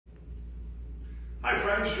Hi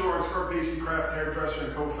friends, George, Kurt Pacey, craft hairdresser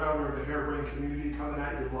and co-founder of the Hairbrain community, coming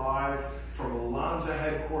at you live from Alonza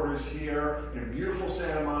headquarters here in beautiful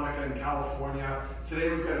Santa Monica in California.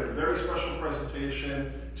 Today we've got a very special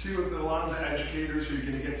presentation. Two of the Alonza educators who you're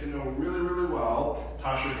going to get to know really, really well.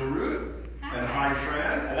 Tasha Harut and Hai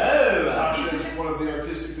Tran. Hello! Tasha is one of the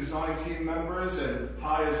artistic design team members, and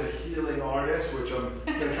Hai is a healing artist, which I'm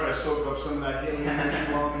going to try to soak up some of that healing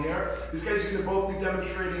energy while I'm here. These guys are going to both be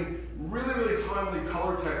demonstrating really, really timely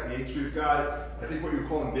color techniques. We've got, I think what you're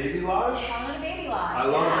calling Babylage. Calling it Babylage. I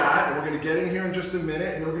love that. And we're going to get in here in just a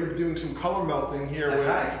minute, and we're going to be doing some color melting here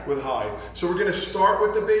with Hai. So we're going to start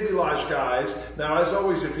with the Babylage, guys. Now, as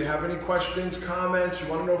always, if you have any questions, comments, you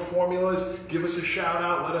want to know formulas, give us a shout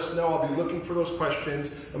out, let us know. I'll be looking for those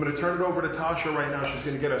questions. I'm going to turn it over to Tasha right now. She's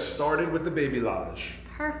going to get us started with the Babylage.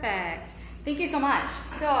 Perfect. Thank you so much.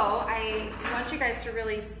 So I want you guys to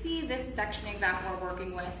really see this sectioning that we're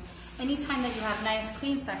working with. Anytime that you have nice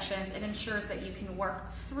clean sections, it ensures that you can work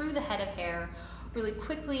through the head of hair really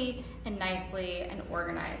quickly and nicely and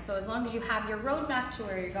organized. So as long as you have your roadmap to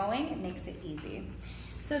where you're going, it makes it easy.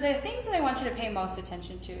 So the things that I want you to pay most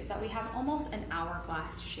attention to is that we have almost an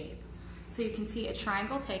hourglass shape. So you can see a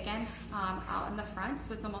triangle taken out in the front,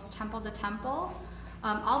 so it's almost temple to temple,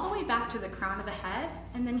 all the way back to the crown of the head.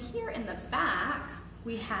 And then here in the back,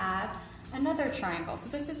 we have another triangle. So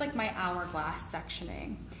this is like my hourglass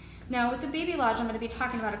sectioning. Now with the Babylage, I'm going to be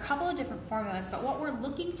talking about a couple of different formulas, but what we're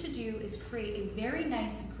looking to do is create a very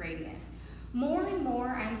nice gradient. More and more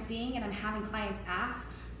I'm seeing, and I'm having clients ask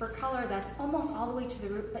for color that's almost all the way to the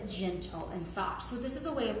root, but gentle and soft. So this is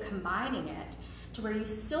a way of combining it to where you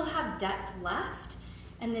still have depth left,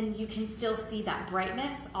 and then you can still see that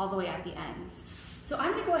brightness all the way at the ends. So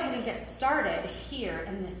I'm going to go ahead and get started here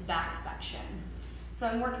in this back section. So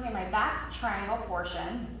I'm working in my back triangle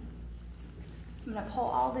portion. I'm going to pull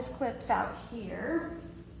all these clips out here.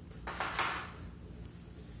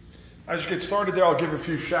 As you get started there, I'll give a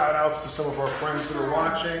few shout outs to some of our friends that are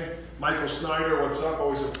watching. Michael Snyder, what's up?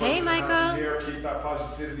 Always a pleasure to have you here. Keep that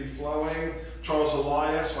positivity flowing. Charles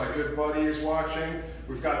Elias, my good buddy, is watching.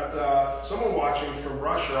 We've got someone watching from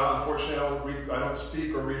Russia. Unfortunately, I don't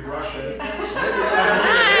speak or read Russian.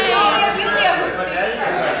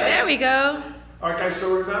 There we go. All right, guys,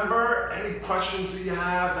 so remember, any questions that you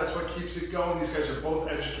have, that's what keeps it going. These guys are both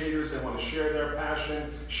educators. They want to share their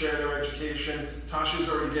passion, share their education. Tasha's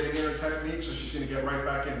already getting in her technique, so she's going to get right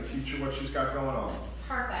back in and teach you what she's got going on.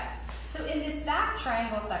 Perfect. So in this back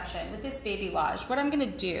triangle section with this Babylage, what I'm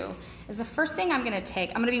going to do is the first thing I'm going to take,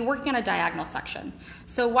 I'm going to be working on a diagonal section.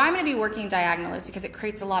 So why I'm going to be working diagonal is because it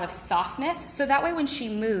creates a lot of softness. So that way when she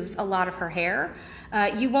moves a lot of her hair,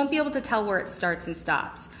 you won't be able to tell where it starts and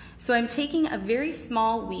stops. So I'm taking a very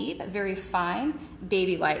small weave, very fine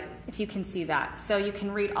baby light, if you can see that. So you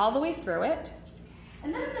can read all the way through it.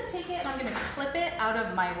 And then I'm going to take it and I'm going to clip it out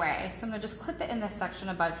of my way. So I'm going to just clip it in this section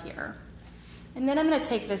above here. And then I'm going to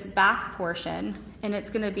take this back portion, and it's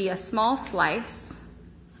going to be a small slice.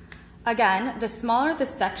 Again, the smaller the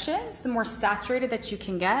sections, the more saturated that you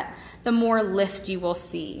can get, the more lift you will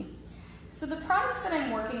see. So the products that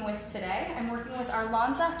I'm working with today, I'm working with our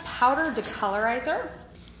Alonza Powder Decolorizer.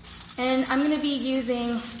 And I'm going to be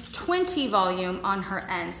using 20 volume on her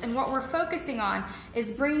ends. And what we're focusing on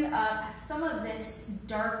is bringing up some of this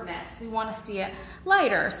darkness. We want to see it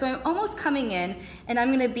lighter. So I'm almost coming in, and I'm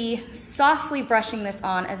going to be softly brushing this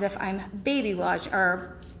on as if I'm babyage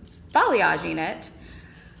or balayaging it.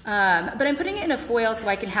 But I'm putting it in a foil so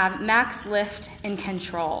I can have max lift and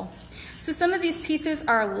control. So some of these pieces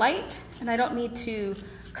are light, and I don't need to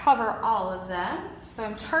cover all of them. So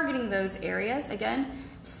I'm targeting those areas. Again,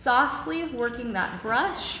 softly working that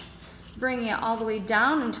brush, bringing it all the way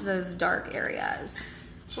down into those dark areas.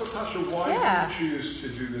 So Tasha, why do you choose to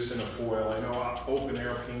do this in a foil? I know open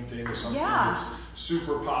air painting is something that's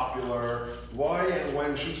super popular. Why and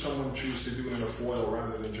when should someone choose to do it in a foil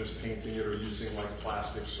rather than just painting it or using like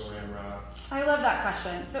plastic saran wrap? I love that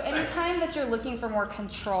question. So anytime that you're looking for more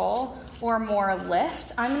control or more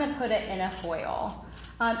lift, I'm going to put it in a foil.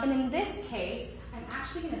 And in this case, I'm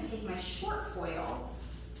actually going to take my short foil,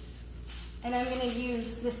 and I'm going to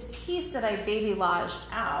use this piece that I babylaged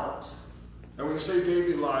out. And when you say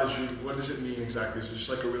Babylage, what does it mean exactly? Is it just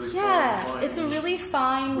like a really fine Yeah, it's a really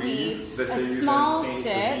fine weave, a small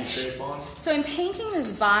stitch. So I'm painting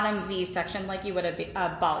this bottom V section like you would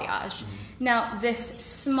a balayage. Now this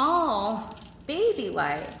small baby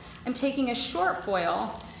light, I'm taking a short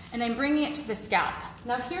foil and I'm bringing it to the scalp.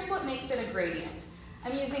 Now here's what makes it a gradient.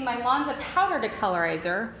 I'm using my Alonza Powder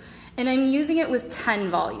Decolorizer, and I'm using it with 10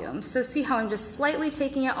 volume. So see how I'm just slightly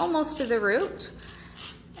taking it almost to the root,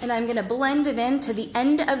 and I'm gonna blend it into the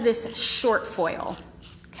end of this short foil,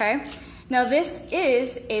 okay? Now this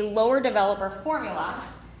is a lower developer formula,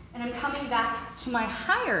 and I'm coming back to my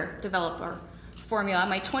higher developer formula,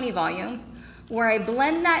 my 20 volume, where I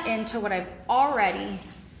blend that into what I've already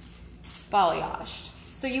balayaged.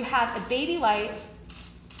 So you have a baby light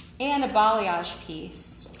and a balayage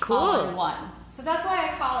piece all in one. So that's why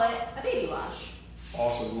I call it a babylage.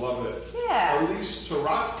 Awesome, love it. Yeah. Elise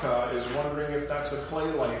Taratka is wondering if that's a clay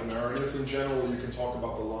lightener, and if in general you can talk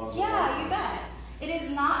about the Lonza Yeah, you bet. It is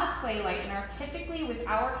not a clay lightener. Typically with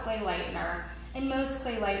our clay lightener, in most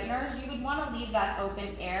clay lighteners, you would want to leave that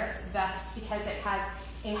open air. It's best because it has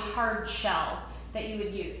a hard shell that you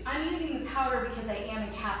would use. I'm using the powder because I am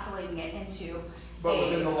encapsulating it into But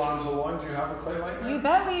within the Lonza line, do you have a clay lightener? You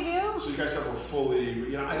bet we do. So you guys have a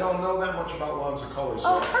fully, I don't know that much about Lonza colors,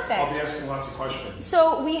 so perfect. I'll be asking lots of questions.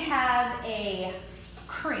 So we have a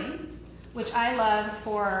cream, which I love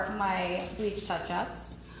for my bleach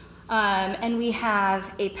touch-ups. And we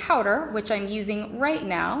have a powder, which I'm using right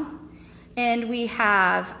now. And we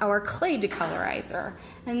have our clay decolorizer.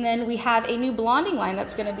 And then we have a new blonding line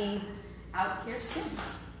that's going to be out here soon.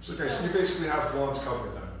 So you basically have the lawns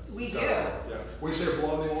covered then? We do. Yeah. When you say a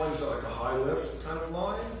blonding line, is that like a high lift kind of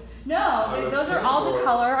line? No, those are all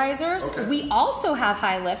decolorizers. Okay. We also have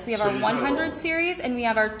high lifts. We have our you 100 series and we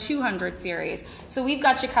have our 200 series. So we've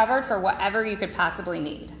got you covered for whatever you could possibly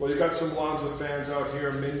need. Well, you got some Lonza fans out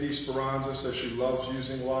here. Mindy Speranza says she loves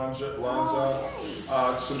using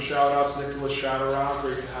Lonza. Some shout outs, Nicholas Shatterock.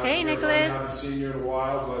 Great to have you here. Nicholas. I haven't seen you in a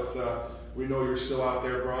while, but we know you're still out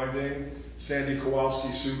there grinding. Sandy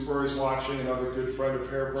Kowalski Super is watching, another good friend of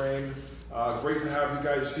Hairbrain. Great to have you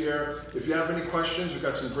guys here. If you have any questions, we've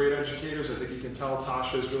got some great educators. I think you can tell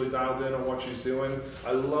Tasha is really dialed in on what she's doing.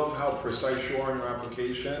 I love how precise you are in your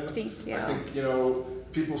application. Thank you. I think,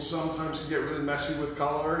 people sometimes can get really messy with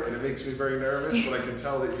color, and it makes me very nervous, but I can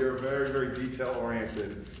tell that you're very, very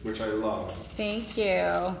detail-oriented, which I love. Thank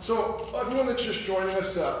you. So, everyone that's just joining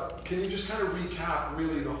us, can you just kind of recap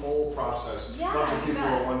really the whole process? Yeah, Lots of you people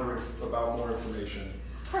bet. are wondering about more information.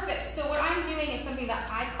 Perfect. So what I'm doing is something that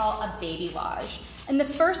I call a babylage. And the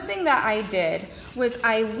first thing that I did was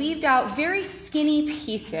I weaved out very skinny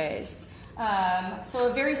pieces. So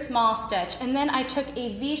a very small stitch. And then I took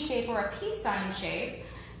a V shape or a peace sign shape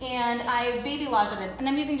and I babylaged it. And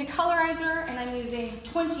I'm using decolorizer and I'm using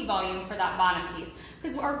 20 volume for that bottom piece.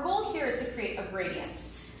 Because our goal here is to create a gradient.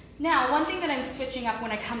 Now, one thing that I'm switching up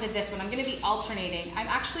when I come to this one, I'm going to be alternating. I'm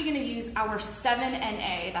actually going to use our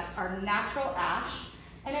 7NA, that's our natural ash.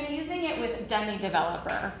 And I'm using it with Demi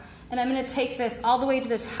Developer. And I'm going to take this all the way to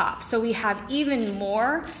the top so we have even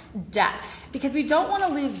more depth. Because we don't want to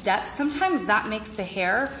lose depth. Sometimes that makes the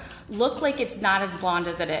hair look like it's not as blonde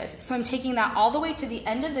as it is. So I'm taking that all the way to the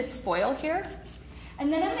end of this foil here.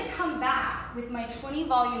 And then I'm going to come back with my 20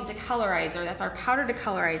 volume decolorizer. That's our powder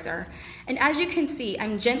decolorizer. And as you can see,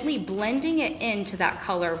 I'm gently blending it into that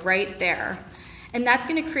color right there. And that's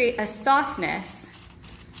going to create a softness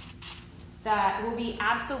that will be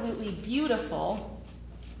absolutely beautiful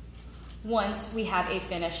once we have a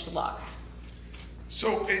finished look.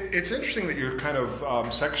 So it's interesting that you're kind of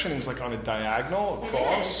sectioning like on a diagonal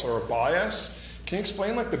across or a bias. Can you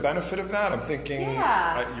explain like the benefit of that? I'm thinking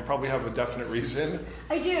you probably have a definite reason.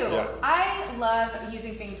 I do. Yeah. I love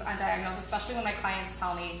using things on diagonals, especially when my clients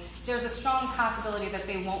tell me there's a strong possibility that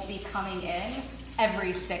they won't be coming in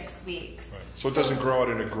every 6 weeks. Right. So it doesn't grow out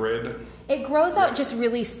in a grid? It grows out just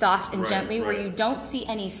really soft and gently where right. you don't see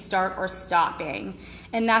any start or stopping.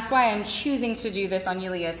 And that's why I'm choosing to do this on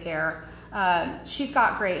Yulia's hair. She's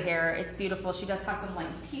got great hair. It's beautiful. She does have some light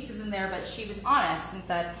pieces in there, but she was honest and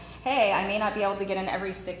said, hey, I may not be able to get in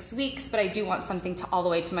every 6 weeks, but I do want something to all the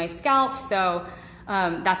way to my scalp. So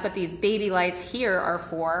that's what these baby lights here are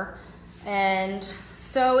for. And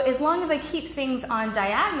so as long as I keep things on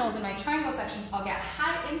diagonals in my triangle sections, I'll get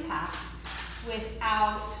high impact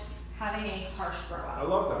without having a harsh grow out. I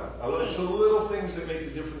love that. It's the little things that make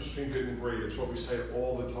the difference between good and great. It's what we say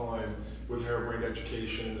all the time with Hairbrain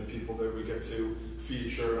education and the people that we get to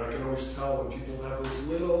feature. And I can always tell when people have those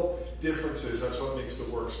little differences, that's what makes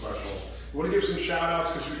the work special. I want to give some shout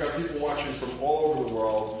outs because we've got people watching from all over the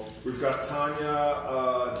world. We've got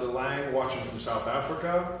Tanya DeLang watching from South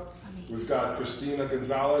Africa. We've got Christina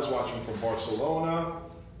Gonzalez watching from Barcelona.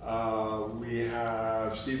 We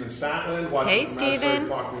have Stephen Statland watching from Asbury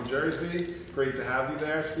Park, New Jersey. Great to have you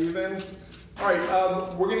there, Stephen. All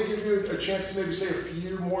right, we're going to give you a chance to maybe say a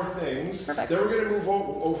few more things. Perfect. Then we're going to move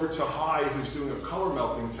over to Hai, who's doing a color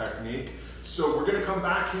melting technique. So we're going to come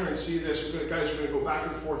back here and see this. Guys, we're going to go back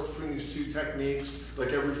and forth between these two techniques, like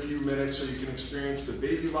every few minutes, so you can experience the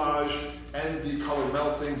Babylage and the color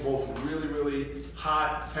melting, both really, really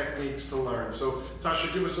hot techniques to learn. So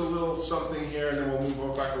Tasha, give us a little something here, and then we'll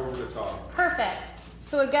move back over to Todd. Perfect.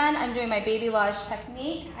 So again, I'm doing my Babylage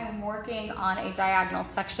technique. I'm working on a diagonal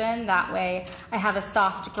section. That way I have a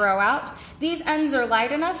soft grow out. These ends are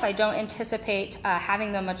light enough. I don't anticipate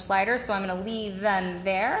having them much lighter, so I'm going to leave them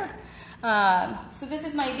there. So this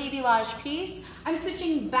is my Babylage piece. I'm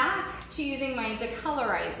switching back to using my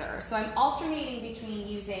decolorizer. So I'm alternating between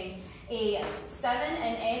using a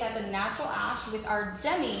 7NA, that's a natural ash, with our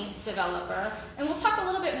Demi developer. And we'll talk a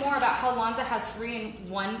little bit more about how Lanza has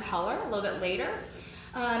 3-in-1 color a little bit later.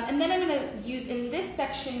 And then I'm going to use in this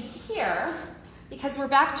section here, because we're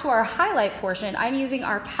back to our highlight portion, I'm using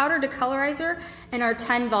our powder decolorizer and our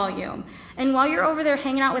 10 volume. And while you're over there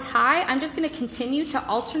hanging out with Hai, I'm just going to continue to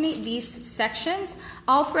alternate these sections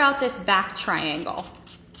all throughout this back triangle.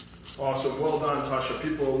 Awesome. Well done, Tasha.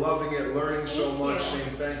 People are loving it, learning so much, saying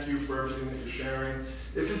thank you for everything that you're sharing.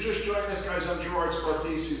 If you're just joining us, guys, I'm Gerard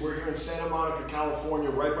Scarpisi. We're here in Santa Monica, California,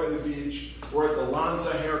 right by the beach. We're at the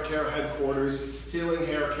Lanza Hair Care headquarters, Healing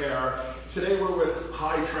Hair Care. Today we're with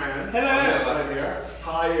Hai Tran. Hello. On this side here.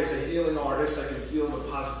 Hai is a healing artist. I can feel the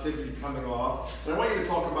positivity coming off. And I want you to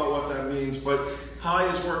talk about what that means, but Hai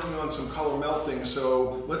is working on some color melting,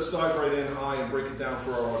 so let's dive right in, Hai, and break it down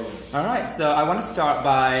for our audience. All right, so I want to start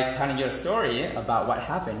by telling you a story about what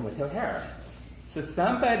happened with her hair. So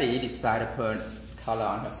somebody decided to put color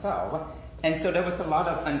on herself, and so there was a lot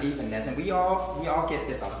of unevenness, and we all get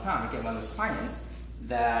this all the time. We get one of those clients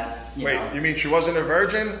that, you know, you mean she wasn't a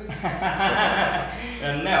virgin?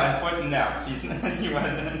 No, unfortunately, no. She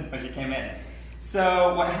wasn't when she came in.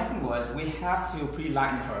 So what happened was we have to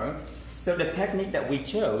pre-lighten her. So the technique that we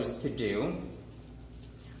chose to do,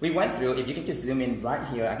 we went through, if you can just zoom in right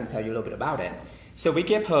here, I can tell you a little bit about it. So we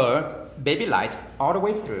give her baby light all the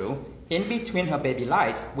way through. In between her baby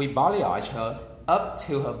light, we balayage her up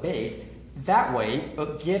to her base. That way,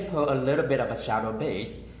 it'll give her a little bit of a shadow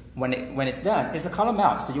base. When it's done, it's a color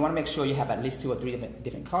melt. So you want to make sure you have at least 2 or 3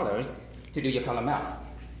 different colors to do your color melt.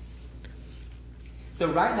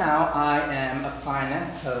 So right now, I am applying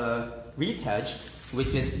her retouch,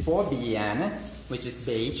 which is 4BN, which is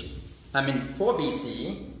beige.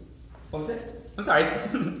 4BC. What was it? I'm sorry.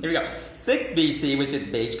 Here we go. 6BC, which is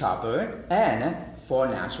beige copper, and 4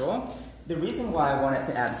 natural. The reason why I wanted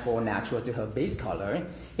to add 4 natural to her base color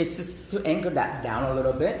is to anchor that down a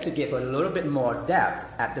little bit, to give her a little bit more depth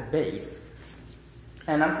at the base.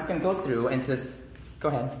 And I'm just going to go through and just, go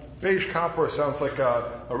ahead. Beige copper sounds like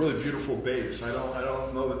a really beautiful base. I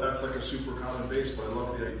don't know that that's like a super common base, but I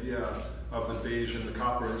love the idea of the beige and the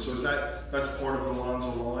copper. And so that's part of the Lanza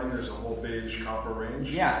line? There's a whole beige copper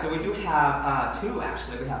range? Yeah, so we do have 2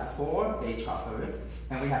 actually. We have 4 beige copper,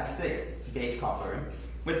 and we have 6 beige copper.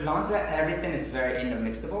 With Lanza, everything is very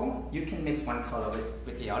intermixable. You can mix one color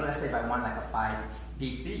with the other. Let's say if I want like a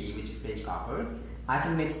 5BC, which is beige copper, I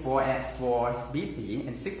can mix 4BC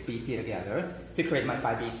and 6BC together to create my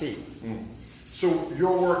 5BC. Mm. So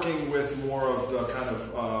you're working with more of the kind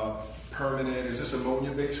of permanent, is this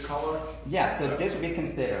ammonia-based color? Yeah, so this would be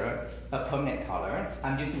considered a permanent color.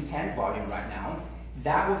 I'm using 10 volume right now.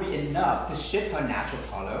 That will be enough to shift her natural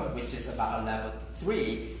color, which is about a level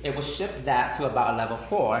 3. It will shift that to about a level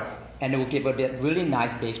 4, and it will give her a really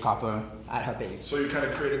nice beige copper at her base. So you're kind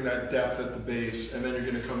of creating that depth at the base, and then you're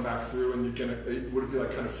going to come back through, and you're going to, would it be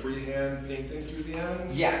like kind of freehand painting through the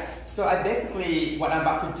ends? Yes. So I basically, what I'm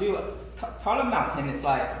about to do, color mounting is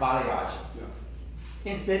like balayage.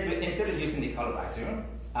 Yeah. Instead of using the colorizer,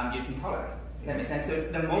 I'm using color. That makes sense. So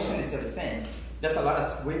the motion is still the same. There's a lot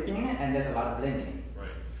of sweeping and there's a lot of blending. Right.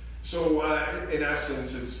 So in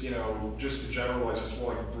essence, it's, just to generalize, it's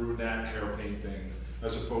more like brunette hair painting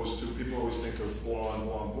as opposed to, people always think of blonde,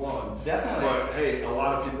 blonde, blonde. Definitely. But hey, a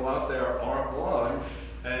lot of people out there aren't blonde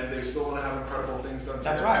and they still want to have incredible things done to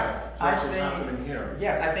That's their right. hair. So that's what's happening here.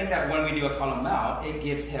 Yes, I think that when we do a color melt, it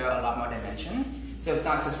gives hair a lot more dimension. So it's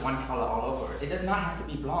not just one color all over. It does not have to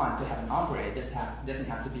be blonde to have an ombre. It doesn't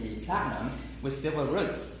have to be platinum with silver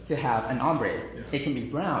roots to have an ombre. Yeah. It can be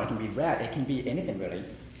brown, it can be red, it can be anything really.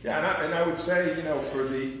 Yeah, and I would say, for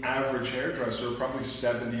the average hairdresser, probably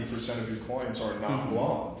 70% of your clients are not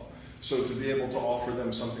blonde. So to be able to offer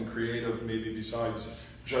them something creative, maybe besides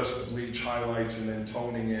just bleach highlights and then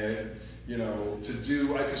toning it, to do,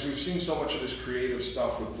 because we've seen so much of this creative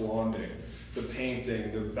stuff with blonding. the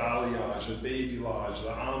painting, the balayage, the babylage,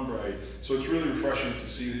 the ombre. So it's really refreshing to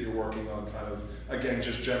see that you're working on kind of, again,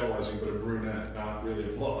 just generalizing, but a brunette, not really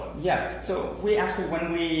a blonde. Yes. So we actually,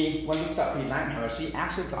 when we start relighting her, she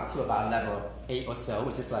actually got to about level 8 or so,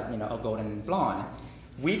 which is like, you know, a golden blonde.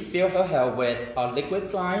 We fill her hair with a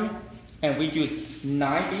liquid line, and we use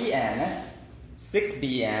 9BN,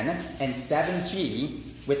 6BN, and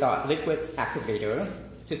 7G with our liquid activator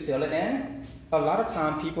to fill it in. A lot of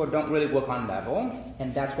time people don't really work on level,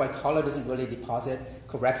 and that's why color doesn't really deposit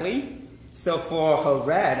correctly. So for her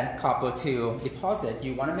red copper to deposit,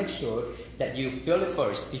 you want to make sure that you fill it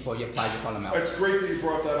first before you apply your color melt. It's great that you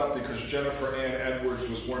brought that up because Jennifer Ann Edwards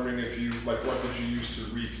was wondering if you, like, what did you use to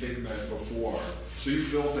repigment before? So you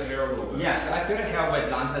filled the hair a little bit. Yes, I filled the hair with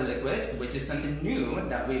Lanza Liquids, which is something new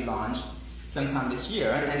that we launched sometime this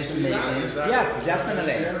year, and it's amazing. Yes,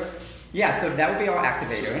 definitely. Yeah, so that would be our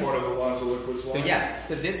activator. This is part of the Lanza Liquids line? So yeah,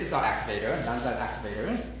 so this is our activator, Lanza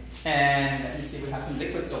activator. And you see we have some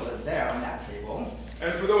liquids over there on that table.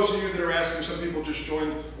 And for those of you that are asking, some people just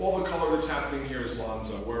joined, all the color that's happening here is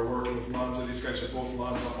Lanza. We're working with Lanza. These guys are both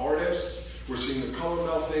Lanza artists. We're seeing the color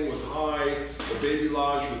melting with Hai, the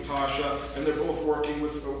Babylage with Tasha, and they're both working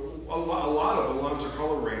with a lot of the Lanza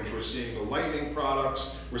color range. We're seeing the lightning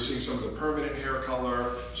products, we're seeing some of the permanent hair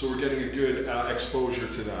color, so we're getting a good exposure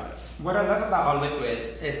to that. What I love about our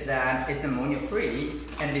liquids is that it's ammonia-free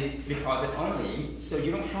and it's deposit only, so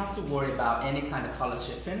you don't have to worry about any kind of color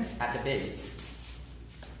shifting at the base.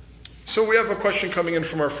 So we have a question coming in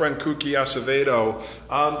from our friend Kuki Acevedo.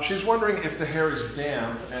 She's wondering if the hair is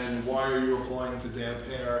damp and why are you applying to damp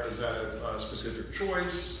hair? Is that a specific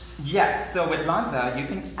choice? Yes, so with Lanza, you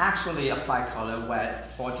can actually apply color wet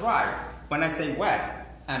or dry. When I say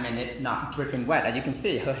wet, I mean it's not dripping wet. As you can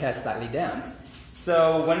see, her hair is slightly damp.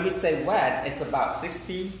 So when we say wet, it's about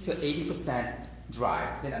 60 to 80%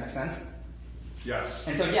 dry. Did that make sense? Yes.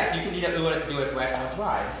 And so yes, you can either do it wet or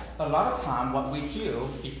dry. A lot of time, what we do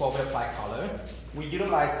before we apply color, we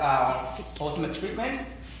utilize our ultimate treatment,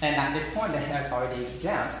 and at this point the hair is already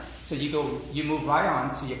damp, so you move right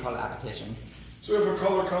on to your color application. So we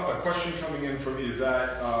have a question coming in from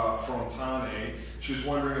Yvette Frontane. She's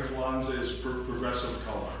wondering if Lanza is progressive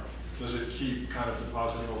color. Does it keep kind of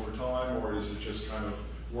depositing over time, or does it just kind of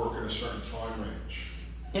work in a certain time range?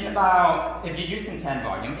 In about, if you're using 10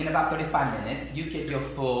 volume, in about 35 minutes, you get your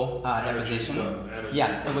full deposition.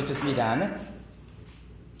 Yes, it will just be done.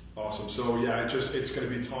 Awesome. So yeah, it's going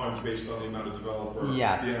to be timed based on the amount of developer,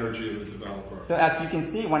 yes, the energy of the developer. So as you can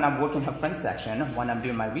see, when I'm working her front section, when I'm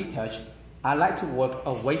doing my retouch, I like to work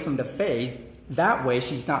away from the face. That way,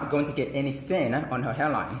 she's not going to get any stain on her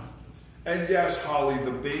hairline. And yes, Holly,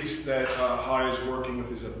 the base that Hai is working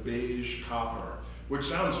with is a beige copper, which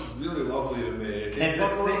sounds really lovely to me. Can you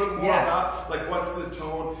talk a little bit more about, like, what's the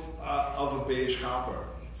tone of a beige copper?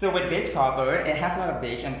 So with beige copper, it has a lot of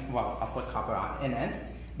beige and, well, of course, copper in it.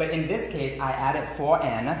 But in this case, I added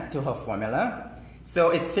 4N to her formula.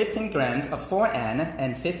 So it's 15 grams of 4N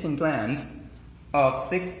and 15 grams of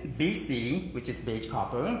 6BC, which is beige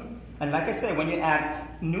copper. And like I said, when you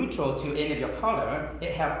add neutral to any of your color,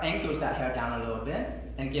 it helps anchors that hair down a little bit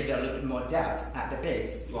and give it a little bit more depth at the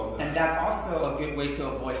base. Love that. And that's also a good way to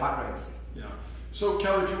avoid hot rays. Yeah. So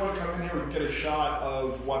Kelly, if you want to come in here, we can get a shot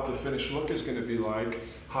of what the finished look is going to be like.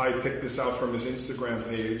 Hai picked this out from his Instagram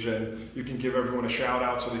page, and you can give everyone a shout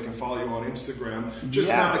out so they can follow you on Instagram. Just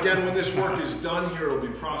now, again, when this work is done here, it'll be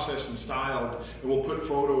processed and styled, and we'll put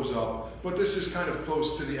photos up. But this is kind of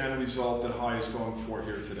close to the end result that Hai is going for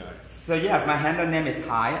here today. So yes, my handle name is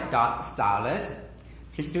Hai.stylist.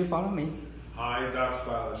 Please do follow me.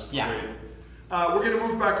 Hai.stylist. Great. Yeah. We're going to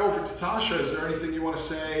move back over to Tasha. Is there anything you want to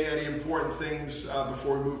say, any important things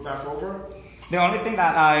before we move back over? The only thing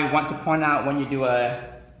that I want to point out when you do a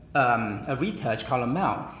retouch color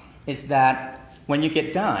melt is that when you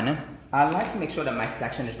get done, I like to make sure that my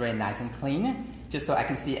section is very nice and clean, just so I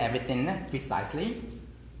can see everything precisely.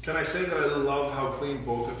 Can I say that I love how clean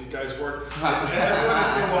both of you guys work? And everyone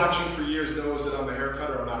that's been watching for years knows that I'm a hair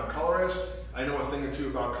cutter, I'm not a colorist. I know a thing or two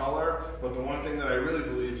about color, but the one thing that I really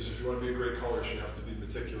believe is if you want to be a great colorist, you have to be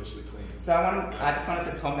meticulously clean. So I just want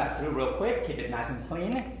to comb that through real quick, keep it nice and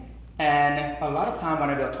clean. And a lot of time when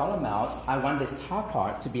I do a color melt, I want this top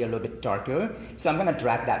part to be a little bit darker. So I'm going to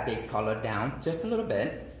drag that base color down just a little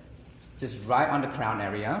bit, just right on the crown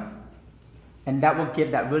area. And that will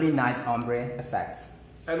give that really nice ombre effect.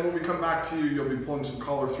 And when we come back to you, you'll be pulling some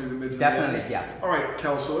color through the mids and Definitely, the ends. yes. All right,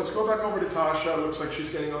 Kel, so let's go back over to Tasha. It looks like she's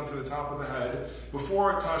getting onto the top of the head.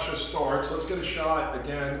 Before Tasha starts, let's get a shot.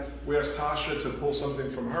 Again, we asked Tasha to pull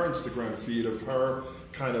something from her Instagram feed of her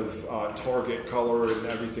kind of target color and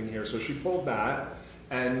everything here. So she pulled that.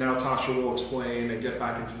 and now Tasha will explain and get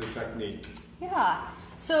back into the technique. Yeah.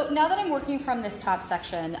 So now that I'm working from this top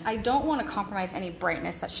section, I don't want to compromise any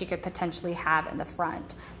brightness that she could potentially have in the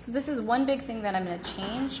front. So this is one big thing that I'm going to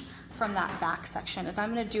change from that back section is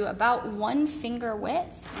I'm going to do about 1 finger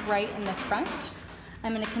width right in the front.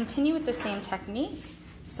 I'm going to continue with the same technique.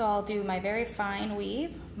 So I'll do my very fine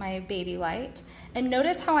weave, my baby light, and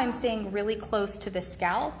notice how I'm staying really close to the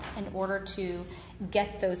scalp in order to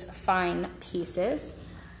get those fine pieces.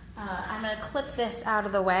 I'm going to clip this out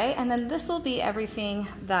of the way, and then this will be everything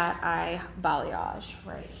that I balayage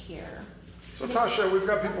right here. So Tasha, we've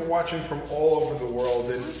got people watching from all over the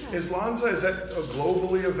world. And is Lanza, is that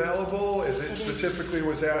globally available? Is it specifically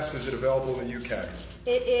was asked, is it available in the UK?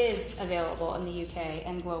 It is available in the UK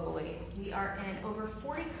and globally. We are in over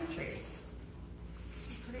 40 countries.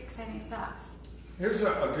 Pretty exciting stuff. Here's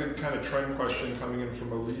a good kind of trend question coming in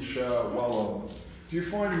from Alicia Wellham. Do you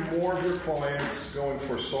find more of your clients going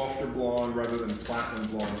for softer blonde rather than platinum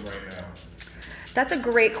blondes right now? That's a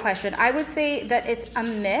great question. I would say that it's a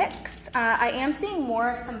mix. I am seeing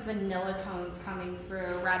more of some vanilla tones coming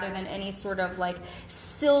through rather than any sort of like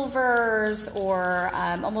silvers or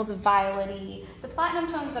almost violet-y. The platinum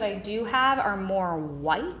tones that I do have are more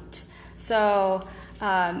white. So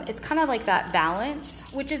it's kind of like that balance,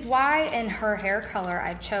 which is why in her hair color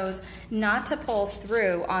I chose not to pull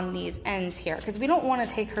through on these ends here because we don't want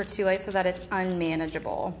to take her too light so that it's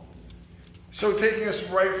unmanageable. So taking us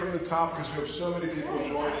right from the top, because we have so many people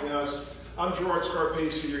joining us, I'm Gerard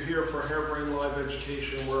Scarpese. You're here for Hairbrain Live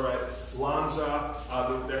Education. We're at Lanza,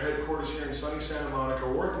 their headquarters here in sunny Santa Monica.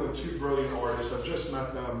 We're working with 2 brilliant artists. I've just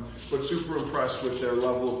met them, but super impressed with their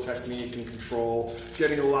level of technique and control,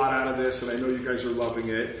 getting a lot out of this, and I know you guys are loving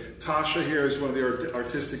it. Tasha here is one of the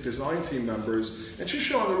artistic design team members, and she's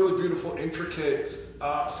showing a really beautiful, intricate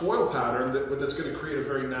foil pattern that's going to create a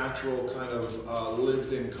very natural kind of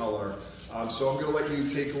lived-in color. So I'm going to let you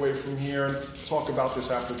take away from here and talk about this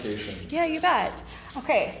application. Yeah, you bet.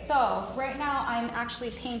 Okay, so right now I'm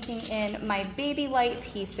actually painting in my baby light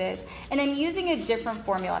pieces, and I'm using a different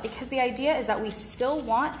formula because the idea is that we still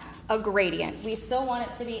want a gradient. We still want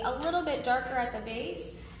it to be a little bit darker at the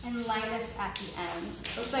base and lightest at the ends.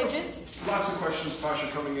 So I just... Lots of questions, Tasha,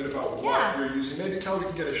 coming in about what you're using. Maybe Kelly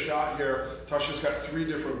can get a shot here. Tasha's got 3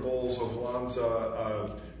 different bowls of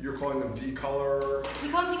Lanza. You're calling them decolor? We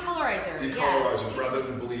call them decolorizer. Decolorizers rather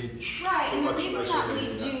than bleach. Right, so and the reason that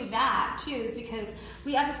we do that too is because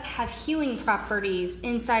we have healing properties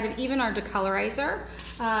inside of even our decolorizer.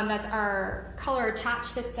 That's our color attach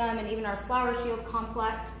system and even our flower shield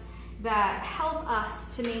complex that help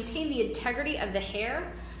us to maintain the integrity of the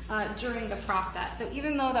hair during the process. So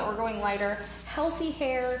even though that we're going lighter, healthy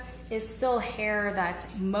hair is still hair that's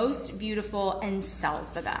most beautiful and sells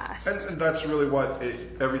the best. And that's really what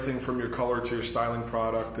everything from your color to your styling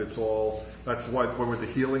product, that's where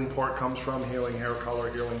the healing part comes from, healing hair color,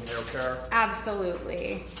 healing hair care.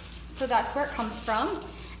 Absolutely. So that's where it comes from.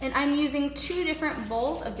 And I'm using 2 different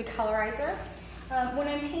bowls of decolorizer. When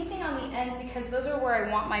I'm painting on the ends, because those are where I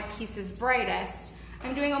want my pieces brightest,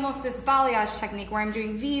 I'm doing almost this balayage technique where I'm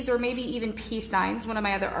doing V's or maybe even peace signs. One of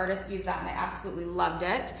my other artists used that and I absolutely loved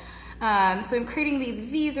it. So I'm creating these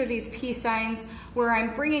V's or these peace signs where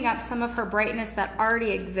I'm bringing up some of her brightness that already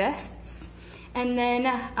exists. And then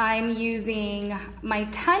I'm using my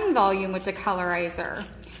 10 volume with decolorizer.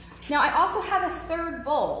 Now I also have a 3rd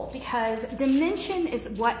bowl because dimension is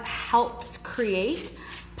what helps create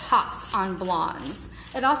pops on blondes.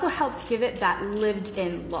 It also helps give it that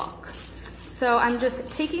lived-in look. So I'm just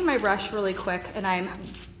taking my brush really quick and I'm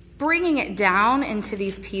bringing it down into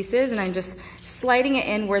these pieces and I'm just sliding it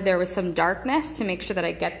in where there was some darkness to make sure that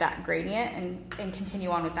I get that gradient and continue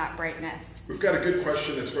on with that brightness. We've got a good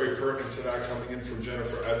question that's very pertinent to that coming in from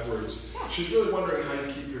Jennifer Edwards. She's really wondering how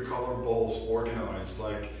you keep your color bowls organized.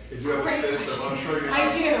 Like, if you have a system, I'm sure you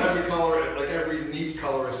have. I do. Every color, like every neat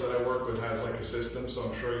colorist that I work with has like a system, so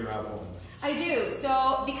I'm sure you have one. I do.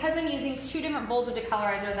 So because I'm using 2 different bowls of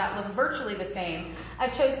decolorizer that look virtually the same,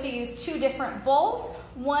 I've chose to use 2 different bowls.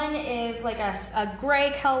 One is like a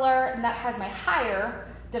gray color and that has my higher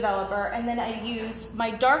developer, and then I used my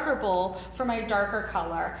darker bowl for my darker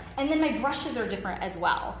color. And then my brushes are different as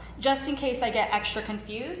well, just in case I get extra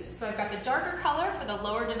confused. So I've got the darker color for the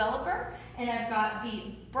lower developer, and I've got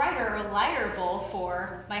the brighter or lighter bowl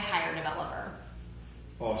for my higher developer.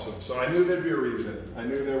 Awesome. So I knew there'd be a reason. I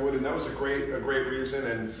knew there would, and that was a great reason.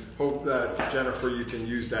 And hope that Jennifer, you can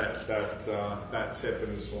use that tip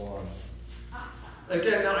in the salon. Awesome.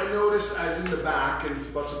 Again, now I noticed, as in the back,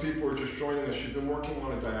 and lots of people are just joining us, you've been working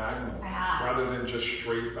on a diagonal rather than just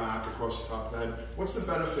straight back across the top of the head. What's the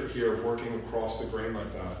benefit here of working across the grain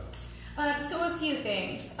like that? So a few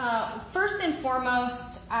things. First and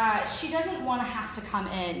foremost, she doesn't want to have to come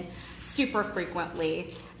in super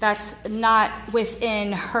frequently. That's not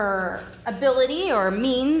within her ability or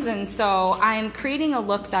means, and so I'm creating a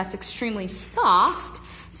look that's extremely soft,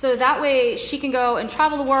 so that way she can go and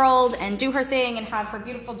travel the world and do her thing and have her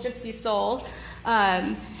beautiful gypsy soul.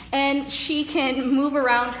 And she can move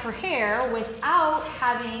around her hair without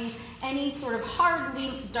having any sort of hard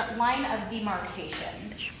line of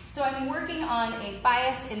demarcation. So I'm working on a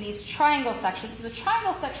bias in these triangle sections. So the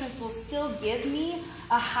triangle sections will still give me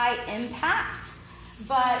a high impact,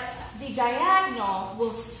 but the diagonal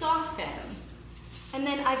will soften. And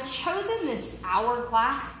then I've chosen this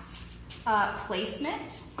hourglass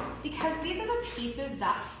placement because these are the pieces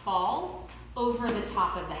that fall over the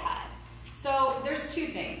top of the head. So there's two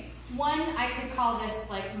things. One, I could call this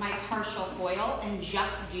like my partial foil and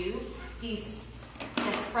just do this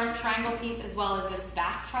front triangle piece as well as this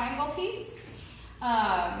back triangle piece,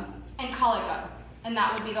 and call it go. And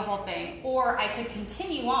that would be the whole thing. Or I could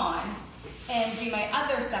continue on and do my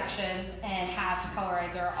other sections and have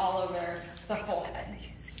colorizer all over the full head.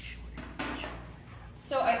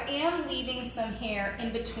 So I am leaving some hair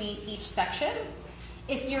in between each section.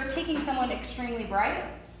 If you're taking someone extremely bright,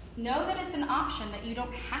 know that it's an option that you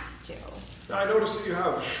don't have to. Now, I noticed that you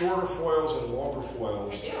have shorter foils and longer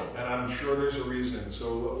foils, I do. And I'm sure there's a reason. So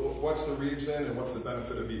what's the reason and what's the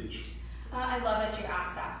benefit of each? I love that you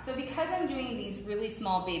asked that. So because I'm doing these really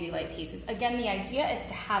small baby light pieces, again, the idea is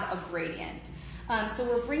to have a gradient. So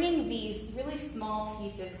we're bringing these really small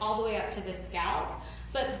pieces all the way up to the scalp,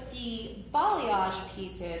 but the balayage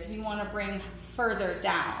pieces we want to bring further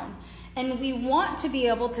down. And we want to be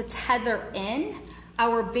able to tether in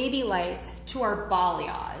our baby lights to our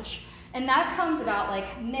balayage. And that comes about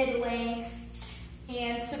like mid-length.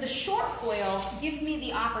 And so the short foil gives me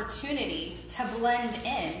the opportunity to blend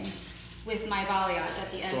in with my balayage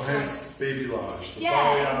at the end. So hence Babylage, the yeah,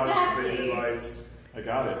 balayage, exactly. the baby lights. I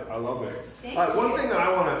got it. I love it. Thank One you. thing that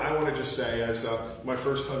I want to just say, as my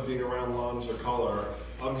first time being around Lanza Color,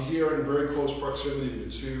 I'm here in very close proximity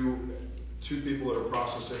to two people that are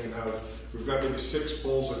processing, and we've got maybe 6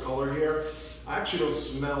 bowls of color here. I actually don't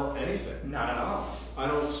smell anything. Not at all. I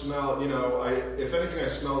don't smell, if anything, I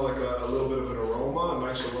smell like a little bit of an aroma, a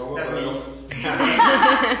nice aroma. That's but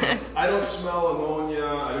me. I don't smell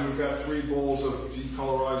ammonia. We've got 3 bowls of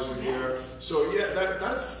decolorizer here. So yeah,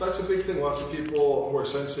 that's a big thing. Lots of people who are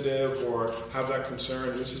sensitive or have that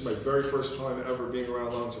concern. This is my very first time ever being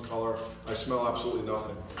around Lanza Color. I smell absolutely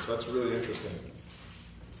nothing. So that's really interesting.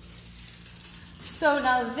 So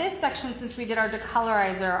now this section, since we did our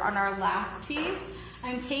decolorizer on our last piece,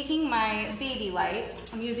 I'm taking my baby light,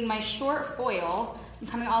 I'm using my short foil, I'm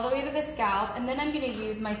coming all the way to the scalp, and then I'm going to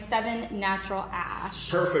use my 7 natural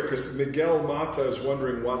ash. Perfect, because Miguel Mata is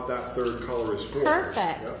wondering what that third color is for.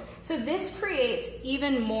 Perfect. Yeah. So this creates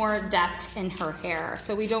even more depth in her hair,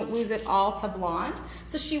 so we don't lose it all to blonde.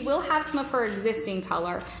 So she will have some of her existing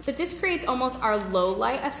color, but this creates almost our low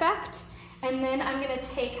light effect. And then I'm going to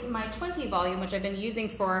take my 20 volume, which I've been using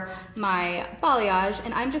for my balayage,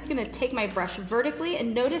 and I'm just going to take my brush vertically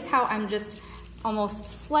and notice how I'm just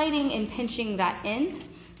almost sliding and pinching that in.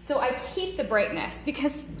 So I keep the brightness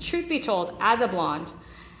because, truth be told, as a blonde,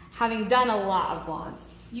 having done a lot of blondes,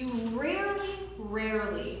 you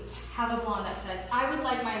rarely have a blonde that says, I would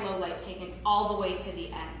like my low light taken all the way to the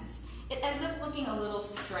ends. It ends up looking a little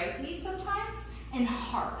stripy sometimes and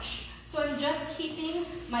harsh. So I'm just keeping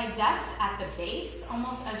my depth at the base,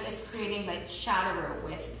 almost as if creating like shadow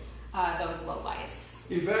with those low lights.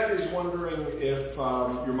 Yvette is wondering if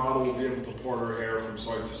your model will be able to part her hair from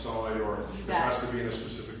side to side, or if it has to be in a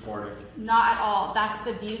specific parting. Not at all. That's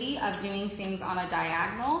the beauty of doing things on a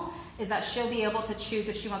diagonal, is that she'll be able to choose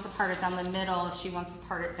if she wants to part it down the middle, if she wants to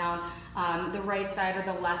part it down the right side or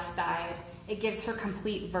the left side. It gives her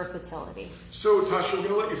complete versatility. So, Tasha, we're going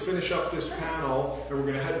to let you finish up this panel, and we're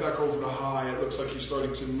going to head back over to High. It looks like you're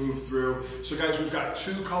starting to move through. So, guys, we've got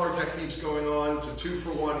 2 color techniques going on, to 2 for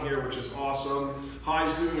 1 here, which is awesome.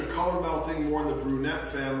 High's doing a color melting, more in the brunette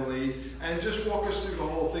family. And just walk us through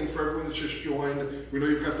the whole thing for everyone that's just joined. We know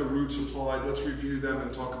you've got the roots applied. Let's review them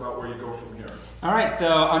and talk about where you go from here. All right, so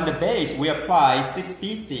on the base, we apply 6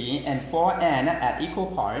 BC and 4 N at equal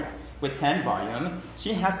parts with 10 volume.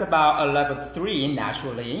 She has about a level 3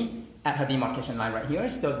 naturally at her demarcation line right here.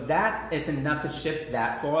 So that is enough to shift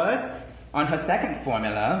that for us. On her second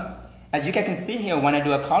formula, as you can see here, when I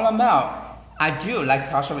do a color melt, I do, like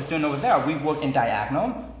Tasha was doing over there, we work in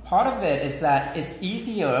diagonal. Part of it is that it's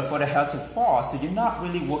easier for the hair to fall, so you're not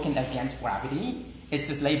really working against gravity. It's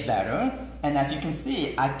just laid better. And as you can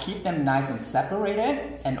see, I keep them nice and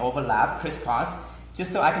separated and overlap, crisscross,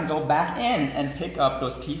 just so I can go back in and pick up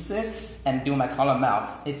those pieces and do my color melt.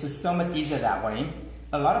 It's just so much easier that way.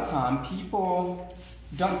 A lot of time, people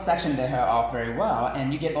don't section their hair off very well,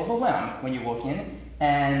 and you get overwhelmed when you walk in,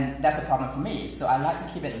 and that's a problem for me. So I like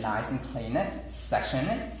to keep it nice and clean, section.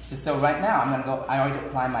 So right now, I already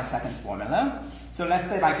applied my second formula. So let's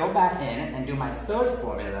say if I go back in and do my third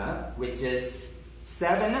formula, which is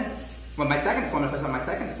 7, well, my second formula, first of all, my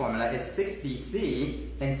second formula is 6BC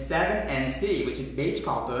and 7NC, which is beige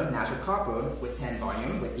copper, natural copper with 10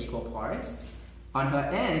 volume with equal parts. On her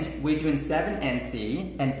ends, we're doing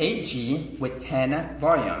 7NC and 8G with 10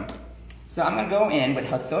 volume. So I'm going to go in with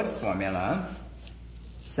her third formula,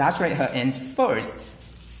 saturate her ends first.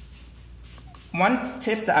 One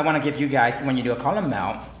tip that I want to give you guys when you do a color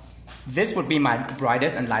melt, this would be my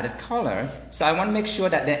brightest and lightest color. So I want to make sure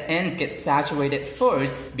that the ends get saturated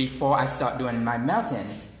first before I start doing my melting.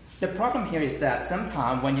 The problem here is that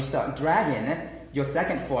sometimes when you start dragging your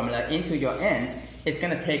second formula into your ends, it's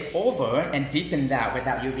going to take over and deepen that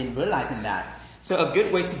without you even realizing that. So a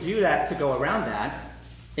good way to do that, to go around that,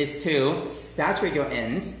 is to saturate your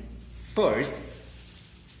ends first.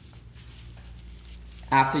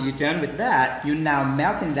 After you're done with that, you're now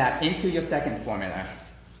melting that into your second formula.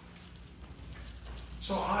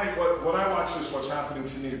 So when I watch this, what's happening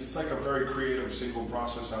to me, it's like a very creative single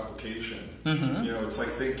process application. Mm-hmm. You know, it's like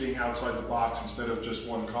thinking outside the box. Instead of just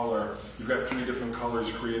one color, you've got 3 different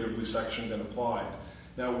colors creatively sectioned and applied.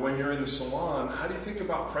 Now, when you're in the salon, how do you think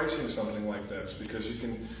about pricing something like this? Because you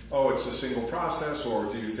can, oh, it's a single process,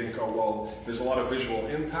 or do you think, oh, well, there's a lot of visual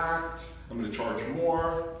impact, I'm going to charge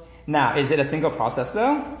more? Now, is it a single process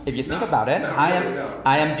though? If you think about it, no,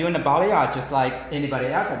 I am doing a balayage just like anybody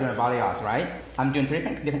else are doing a balayage, right? I'm doing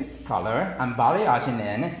different color, I'm balayaging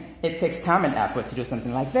in. It takes time and effort to do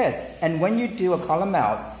something like this. And when you do a color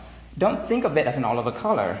melt, don't think of it as an all-over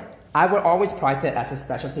color. I will always price it as a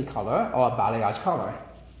specialty color or a balayage color.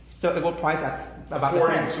 So it will price at about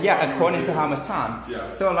the same. Yeah, according to how much time.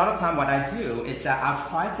 Yeah. So a lot of time what I do is that I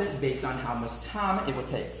price it based on how much time it will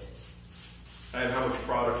take. And how much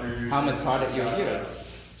product you're using. How much product you use.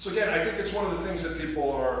 So again, I think it's one of the things that people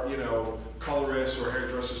are, you know, colorists or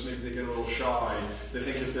hairdressers, maybe they get a little shy. They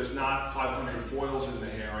think if there's not 500 foils in the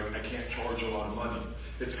hair, I can't charge a lot of money.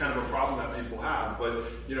 It's kind of a problem that people have, but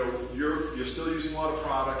you know, you're still using a lot of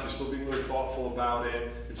product, you're still being really thoughtful about it.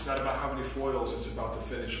 It's not about how many foils, it's about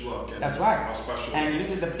the finished look. And that's right. How special. And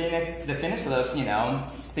usually the finished look, you know,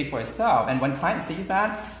 speak for itself. And when client sees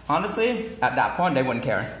that, honestly, at that point they wouldn't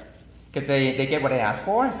care. Because they get what they ask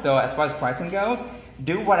for. So as far as pricing goes,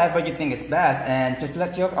 do whatever you think is best and just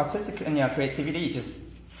let your artistic and your creativity just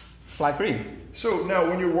fly free. So now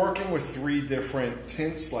when you're working with 3 different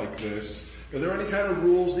tints like this, are there any kind of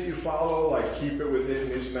rules that you follow, like keep it within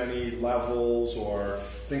this many levels or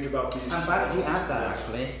think about these? I'm glad you asked that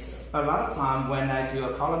actually. A lot of time when I do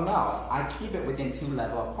a color melt, I keep it within 2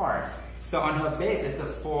 levels apart. So on her base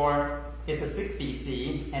it's a 6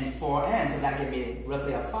 BC and 4N, so that gives me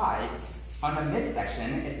roughly a 5. On her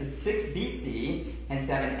midsection, it's a 6 BC and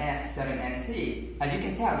 7 NC. As you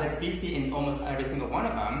can tell, there's BC in almost every single one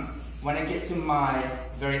of them. When I get to my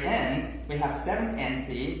very end, we have 7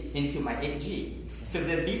 NC into my 8G. So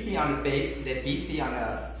there's BC on the base, there's BC on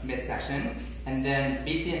the midsection, and then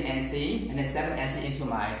BC and NC, and then 7 NC into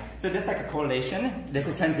my. So there's like a correlation. There's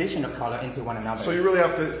a transition of color into one another. So you really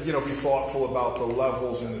have to, you know, be thoughtful about the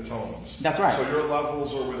levels and the tones. That's right. So your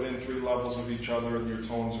levels are within 3 levels of each other, and your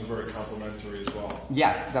tones are very complementary as well.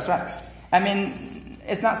 Yes, that's right. I mean,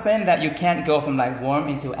 it's not saying that you can't go from like warm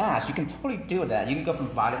into ash. You can totally do that. You can go from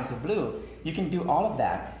violet into blue. You can do all of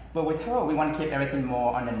that. But with her, we want to keep everything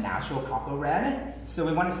more on the natural copper red. So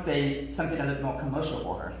we want to stay something a little more commercial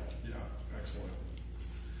for her. Yeah, excellent.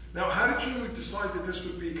 Now, how did you decide that this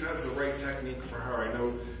would be kind of the right technique for her? I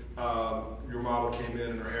know your model came in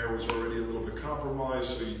and her hair was already a little bit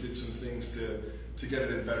compromised, so you did some things to get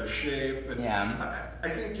it in better shape. And yeah. I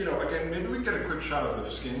think, you know, again, maybe we get a quick shot of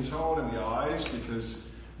the skin tone and the eyes,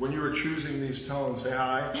 because when you were choosing these tones, say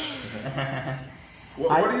hi.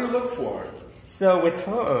 What do you look for? So with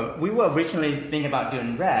her, we were originally thinking about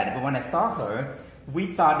doing red, but when I saw her, we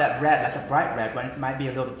thought that red, like a bright red, might be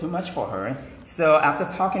a little bit too much for her. So after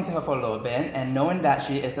talking to her for a little bit and knowing that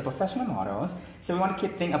she is a professional model, so we want to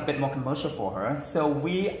keep things a bit more commercial for her. So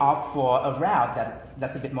we opt for a route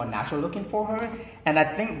that's a bit more natural looking for her. And I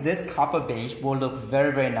think this copper beige will look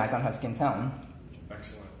very, very nice on her skin tone.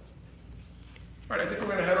 Excellent. All right, I think we're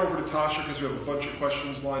going to head over to Tasha because we have a bunch of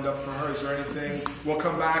questions lined up for her. Is there anything, we'll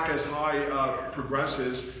come back as Hai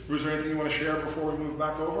progresses. Was there anything you want to share before we move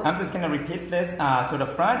back over? I'm just going to repeat this to the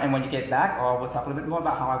front, and when you get back, we'll talk a little bit more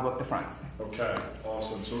about how I work the front. Okay,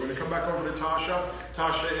 awesome. So we're going to come back over to Tasha.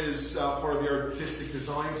 Tasha is part of the artistic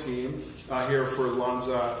design team here for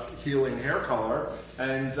Lanza Healing Hair Color,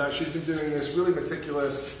 and she's been doing this really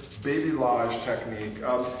meticulous Babylage technique.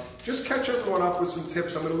 Just catch everyone up with some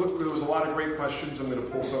tips. I'm going to look, there was a lot of great questions. I'm going to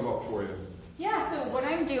pull some up for you. Yeah, so what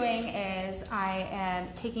I'm doing is I am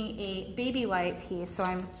taking a baby light piece, so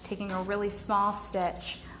I'm taking a really small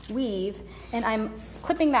stitch, weave, and I'm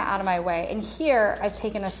clipping that out of my way. And here I've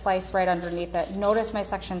taken a slice right underneath it. Notice my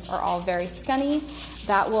sections are all very skinny.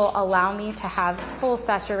 That will allow me to have full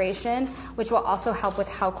saturation, which will also help with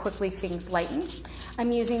how quickly things lighten.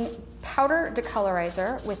 I'm using powder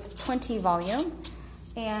decolorizer with 20 volume,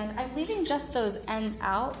 and I'm leaving just those ends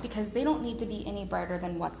out because they don't need to be any brighter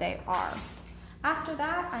than what they are. After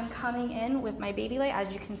that, I'm coming in with my baby light.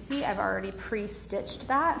 As you can see, I've already pre-stitched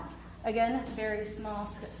that. Again, very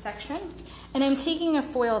small section. And I'm taking a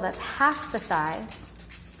foil that's half the size,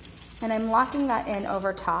 and I'm locking that in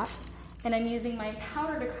over top. And I'm using my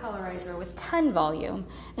powder decolorizer with 10 volume,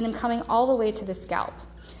 and I'm coming all the way to the scalp.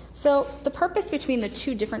 So the purpose between the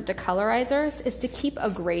two different decolorizers is to keep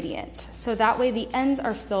a gradient. So that way the ends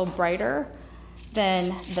are still brighter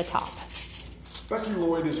than the top. Becky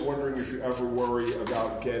Lloyd is wondering if you ever worry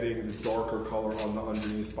about getting the darker color on the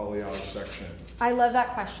underneath balayage section. I love that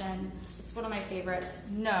question. It's one of my favorites.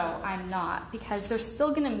 No, I'm not, because they're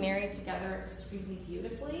still going to marry together extremely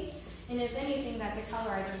beautifully. And if anything, that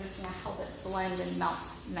decolorizer is just going to help it blend and melt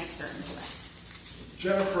nicer into it.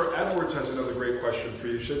 Jennifer Edwards has another great question for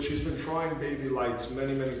you. She's been trying baby lights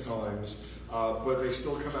many, many times, but they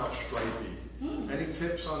still come out stripy. Any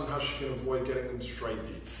tips on how she can avoid getting them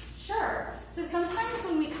stripy? Sure. So sometimes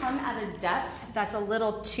when we come at a depth that's a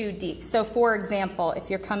little too deep. So for example, if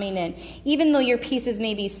you're coming in, even though your pieces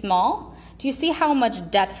may be small, do you see how much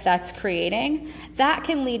depth that's creating? That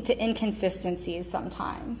can lead to inconsistencies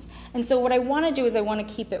sometimes. And so what I want to do is I want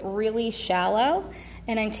to keep it really shallow,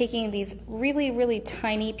 and I'm taking these really, really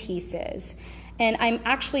tiny pieces. And I'm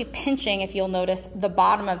actually pinching, if you'll notice, the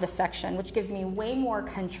bottom of the section, which gives me way more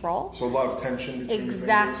control. So a lot of tension between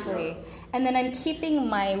Exactly. the fingers, yeah. And then I'm keeping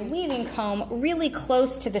my weaving comb really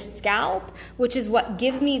close to the scalp, which is what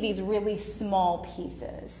gives me these really small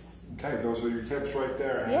pieces. Okay, those are your tips right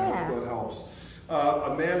there, and Yeah. I hope that helps.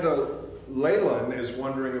 Amanda Leyland is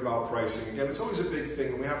wondering about pricing. Again, it's always a big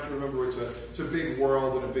thing. We have to remember it's a big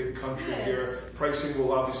world and a big country here. Pricing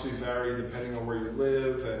will obviously vary depending on where you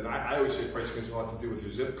live, and I always say pricing has a lot to do with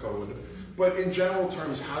your zip code. But in general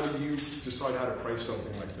terms, how do you decide how to price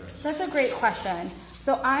something like this? That's a great question.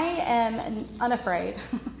 So I am unafraid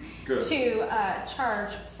to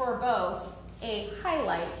charge for both a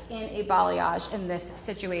highlight and a balayage in this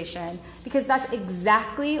situation, because that's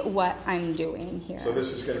exactly what I'm doing here. So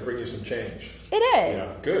this is going to bring you some change. It is.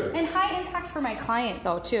 Yeah, good. And high impact for my client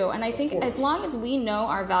though too. And I think as long as we know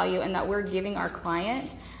our value and that we're giving our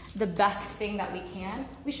client the best thing that we can,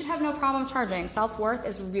 we should have no problem charging. Self-worth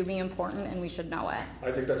is really important, and we should know it.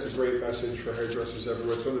 I think that's a great message for hairdressers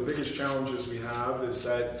everywhere. It's one of the biggest challenges we have is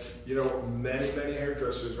that, you know, many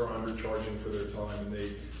hairdressers are undercharging for their time, and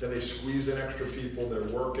then they squeeze in extra people, their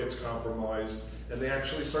work gets compromised, and they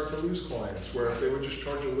actually start to lose clients, where if they would just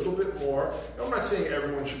charge a little bit more. I'm not saying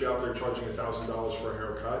everyone should be out there charging $1,000 for a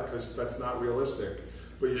haircut, because that's not realistic,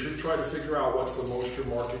 but you should try to figure out what's the most your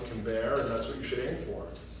market can bear, and that's what you should aim for.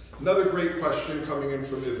 Another great question coming in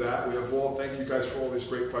from Yvette. Thank you guys for all these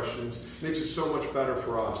great questions. Makes it so much better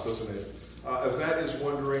for us, doesn't it? Yvette is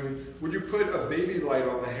wondering, would you put a baby light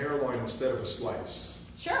on the hairline instead of a slice?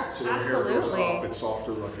 Sure, so when hair goes up, it's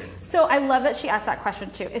softer looking. So I love that she asked that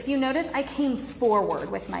question too. If you notice, I came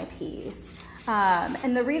forward with my piece.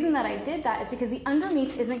 And the reason that I did that is because the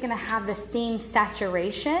underneath isn't going to have the same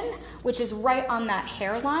saturation, which is right on that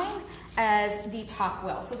hairline, as the top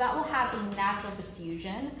will. So that will have a natural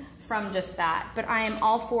diffusion from just that. But I am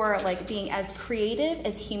all for like being as creative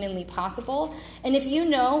as humanly possible. And if you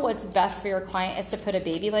know what's best for your client is to put a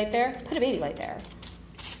baby light there, put a baby light there.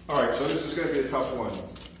 All right, so this is going to be a tough one.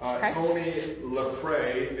 Okay. Tony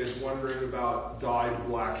Lepre is wondering about dyed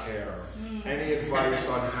black hair. Any advice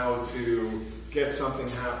on how to get something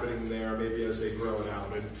happening there, maybe as they grow it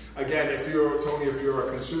out? And again, Tony, if you're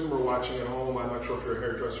a consumer watching at home, I'm not sure if you're a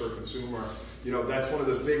hairdresser or a consumer, you know, that's one of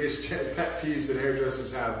the biggest pet peeves that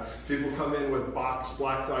hairdressers have. People come in with box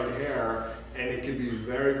black dyed hair, and it can be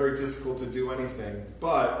very, very difficult to do anything.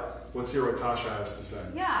 But let's hear what Tasha has to say.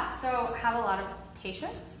 Yeah, so have a lot of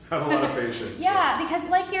patience. Have a lot of patience. Yeah, because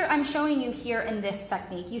like I'm showing you here in this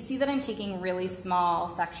technique, you see that I'm taking really small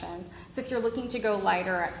sections. So if you're looking to go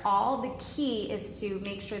lighter at all, the key is to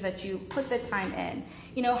make sure that you put the time in.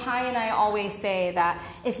 You know, Hai and I always say that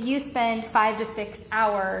if you spend 5 to 6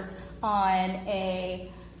 hours on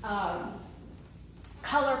a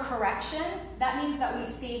color correction, that means that we've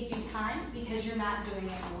saved you time because you're not doing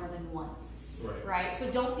it more than once, right?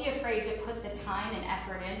 So don't be afraid to put the time and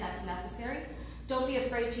effort in that's necessary. Don't be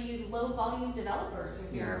afraid to use low volume developers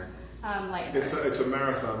with your lighters. It's a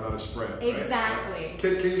marathon, not a sprint. Exactly.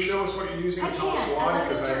 Right? Can you show us what you're using and tell us why?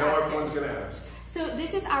 Because I know everyone's going to ask. So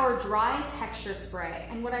this is our dry texture spray.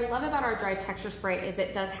 And what I love about our dry texture spray is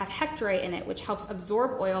it does have hectorate in it, which helps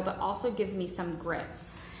absorb oil, but also gives me some grip.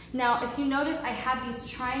 Now, if you notice, I have these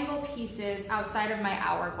triangle pieces outside of my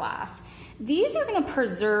hourglass. These are going to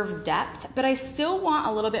preserve depth, but I still want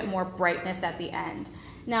a little bit more brightness at the end.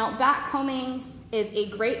 Now, backcombing is a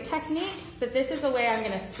great technique, but this is the way I'm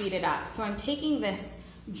going to speed it up. So I'm taking this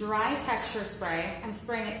dry texture spray, I'm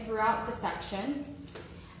spraying it throughout the section,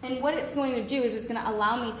 and what it's going to do is it's going to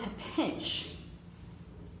allow me to pinch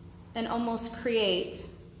and almost create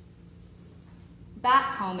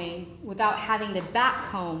backcombing without having to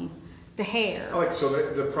backcomb the hair. So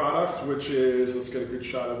the product, which is, let's get a good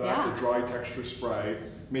shot of that, the dry texture spray,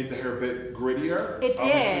 made the hair a bit grittier. It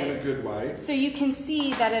obviously did. In a good way. So you can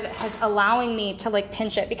see that it has allowing me to like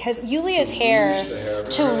pinch it because Yulia's hair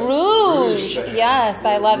to rouge. Yes,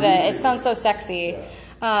 I love it. It sounds so sexy.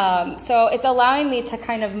 So it's allowing me to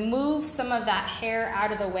kind of move some of that hair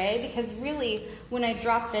out of the way because really when I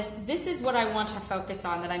drop this, this is what I want to focus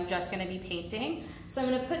on that I'm just going to be painting. So I'm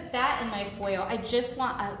going to put that in my foil. I just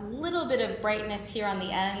want a little bit of brightness here on the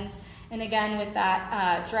ends. And again, with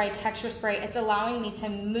that dry texture spray, it's allowing me to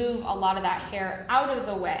move a lot of that hair out of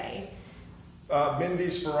the way. Mindy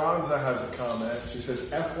Speranza has a comment. She says,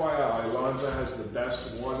 FYI, Lanza has the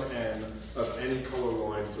best 1N of any color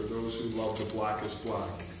line for those who love the blackest black.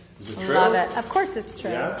 Is it true? Love it. Of course it's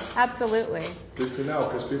true. Yeah? Absolutely. Good to know,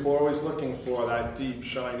 because people are always looking for that deep,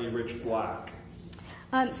 shiny, rich black.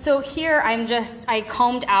 So here I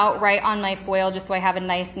combed out right on my foil just so I have a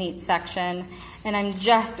nice, neat section. And I'm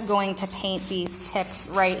just going to paint these tips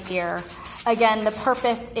right here. Again, the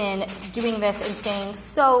purpose in doing this and staying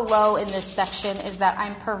so low in this section is that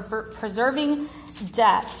I'm preserving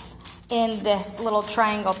depth in this little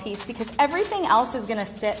triangle piece because everything else is going to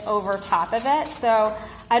sit over top of it. So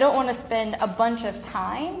I don't want to spend a bunch of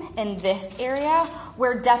time in this area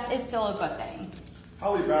where depth is still a good thing.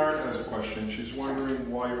 Holly Barrett has a question. She's wondering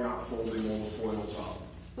why you're not folding all the foils up.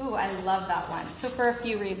 Ooh, I love that one. So for a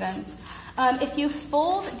few reasons. If you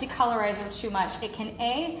fold decolorizer too much, it can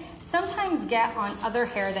sometimes get on other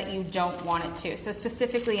hair that you don't want it to. So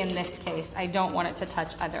specifically in this case, I don't want it to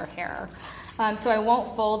touch other hair. So I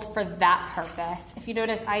won't fold for that purpose. If you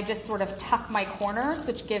notice, I just sort of tuck my corners,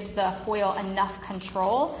 which gives the foil enough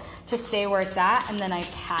control to stay where it's at, and then I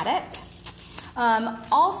pat it.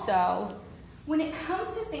 Also, when it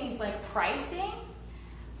comes to things like pricing,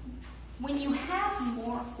 when you have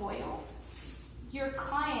more foils, your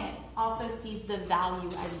client also sees the value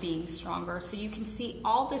as being stronger. So you can see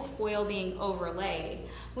all this foil being overlaid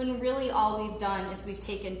when really all we've done is we've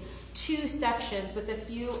taken 2 sections with a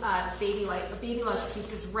few Babylage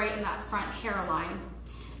pieces right in that front hairline.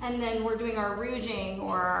 And then we're doing our rouging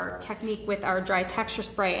or our technique with our dry texture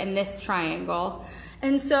spray in this triangle.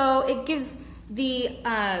 And so it gives the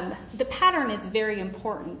pattern is very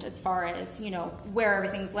important as far as, you know, where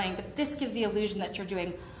everything's laying, but this gives the illusion that you're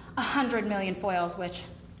doing 100 million foils, which,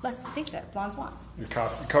 let's face it, blondes want. You're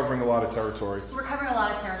covering a lot of territory. We're covering a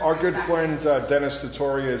lot of territory. Our good friend Dennis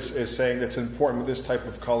Trattori is saying it's important with this type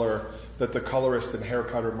of color that the colorist and hair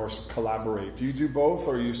cutter must collaborate. Do you do both,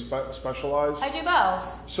 or you specialize? I do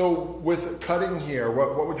both. So with cutting here,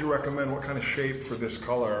 what would you recommend? What kind of shape for this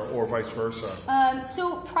color, or vice versa?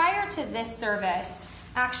 So prior to this service,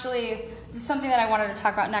 actually, this is something that I wanted to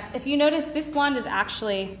talk about next. If you notice, this blonde is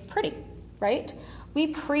actually pretty, right? We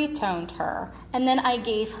pre-toned her, and then I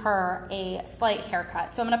gave her a slight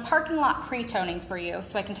haircut. So I'm in a parking lot pre-toning for you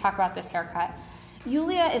so I can talk about this haircut.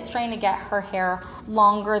 Yulia is trying to get her hair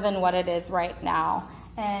longer than what it is right now,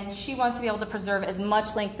 and she wants to be able to preserve as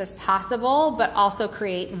much length as possible, but also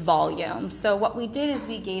create volume. So what we did is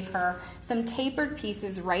we gave her some tapered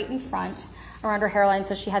pieces right in front around her hairline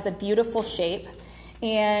so she has a beautiful shape.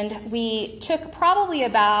 And we took probably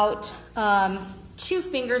about 2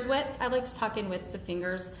 fingers width. I like to talk in widths of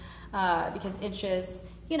fingers because inches,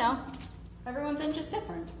 you know, everyone's inch is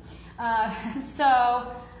different.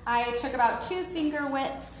 So I took about 2 finger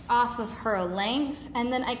widths off of her length,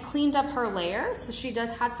 and then I cleaned up her layers, so she does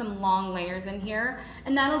have some long layers in here,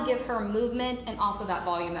 and that'll give her movement and also that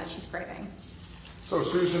volume that she's craving. So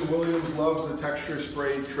Susan Williams loves the texture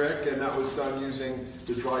spray trick, and that was done using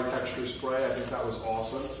the dry texture spray. I think that was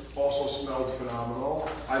awesome. Also smelled phenomenal.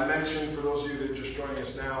 I mentioned, for those of you that are just joining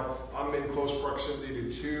us now, I'm in close proximity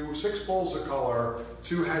to 6 bowls of color,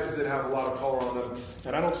 2 heads that have a lot of color on them,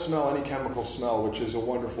 and I don't smell any chemical smell, which is a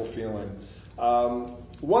wonderful feeling.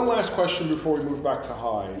 One last question before we move back to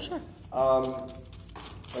High. Sure.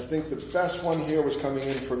 I think the best one here was coming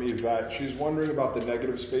in from Yvette. She's wondering about the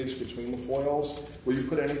negative space between the foils. Will you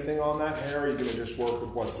put anything on that hair, or are you going to just work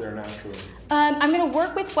with what's there naturally? I'm going to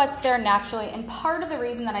work with what's there naturally, and part of the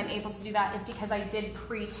reason that I'm able to do that is because I did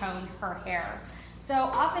pre-tone her hair. So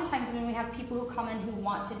oftentimes when we have people who come in who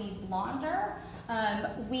want to be blonder,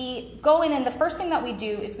 we go in and the first thing that we do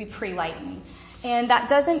is we pre-lighten. And that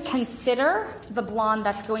doesn't consider the blonde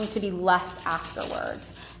that's going to be left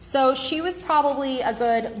afterwards. So she was probably a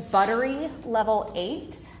good buttery level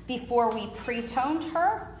 8 before we pre-toned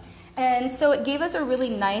her. And so it gave us a really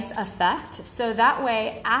nice effect. So that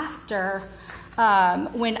way after,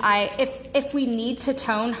 if we need to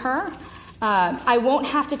tone her, I won't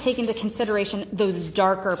have to take into consideration those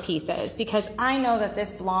darker pieces because I know that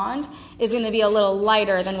this blonde is going to be a little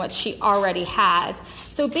lighter than what she already has.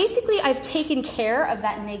 So basically I've taken care of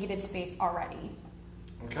that negative space already.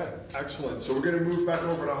 Okay, excellent. So we're going to move back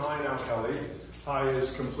over to High now, Kelly. High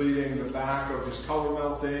is completing the back of his color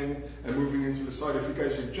melting and moving into the side. If you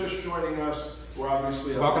guys are just joining us, we're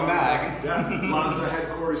obviously at Welcome back. Lanza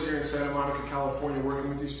headquarters here in Santa Monica, California, working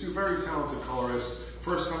with these 2 very talented colorists.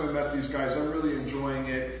 First time I met these guys, I'm really enjoying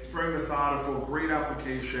it. Very methodical, great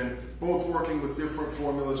application. Both working with different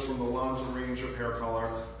formulas from the Lanza range of hair color.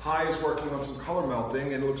 High is working on some color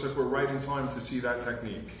melting, and it looks like we're right in time to see that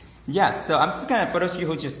technique. Yes, so I'm just going to, for those of you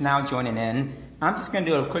who are just now joining in, I'm just going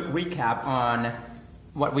to do a quick recap on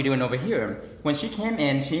what we're doing over here. When she came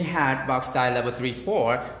in, she had box dye level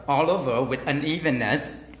 3-4 all over with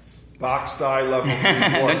unevenness. Box dye level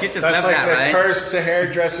 3-4. Don't you just That's love like that, the right? curse to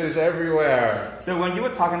hairdressers everywhere. So when you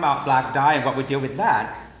were talking about black dye and what we deal with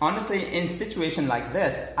that, honestly, in a situation like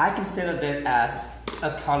this, I consider it as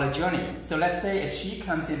a color journey. So let's say if she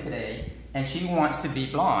comes in today and she wants to be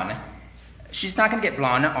blonde, she's not going to get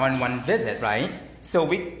blonde on one visit, right? So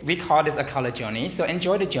we call this a color journey. So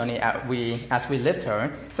enjoy the journey as we lift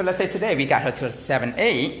her. So let's say today we got her to a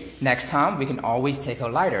 7-8. Next time we can always take her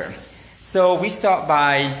lighter. So we start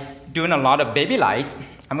by doing a lot of baby lights.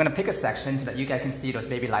 I'm going to pick a section so that you guys can see those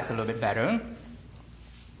baby lights a little bit better.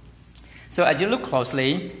 So as you look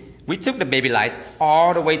closely, we took the baby lights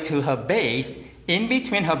all the way to her base. In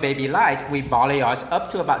between her baby lights, we balayage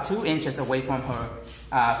up to about 2 inches away from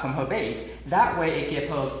her base. That way it gives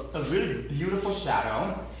her a really beautiful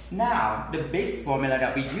shadow. Now, the base formula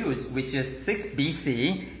that we use, which is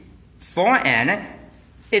 6BC 4N,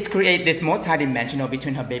 it creates this multi-dimensional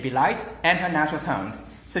between her baby lights and her natural tones.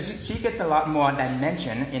 So she gets a lot more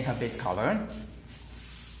dimension in her base color.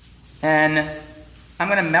 And I'm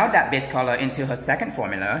going to melt that base color into her second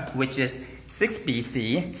formula, which is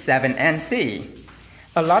 6BC 7NC.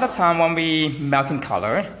 A lot of time when we melt in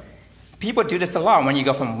color, people do this a lot when you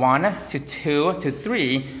go from 1 to 2 to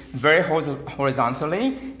 3 very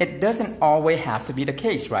horizontally. It doesn't always have to be the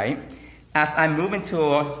case, right? As I move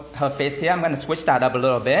into her face here, I'm going to switch that up a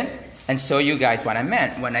little bit and show you guys what I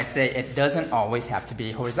meant when I say it doesn't always have to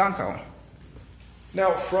be horizontal.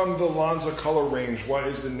 Now, from the Lanza color range, what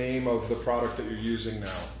is the name of the product that you're using now?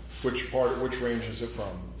 Which range is it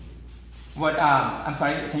from? What, I'm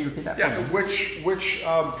sorry, can you repeat that? Yeah, which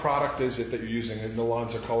product is it that you're using in the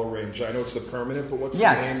Lanza color range? I know it's the permanent, but what's the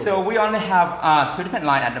name of it? So we only have 2 different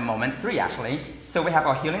lines at the moment, 3 actually. So we have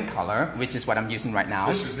our healing color, which is what I'm using right now.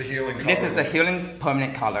 This is the healing color. This is the healing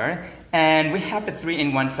permanent color. And we have the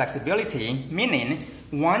 3-in-1 flexibility, meaning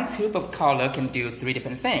 1 tube of color can do 3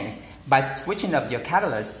 different things by switching up your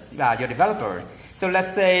catalyst, your developer. So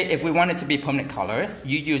let's say if we want it to be permanent color,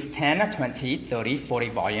 you use 10, 20, 30, 40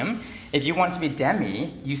 volume. If you want it to be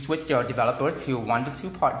demi, you switch your developer to 1 to 2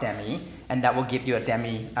 part demi, and that will give you a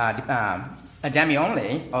demi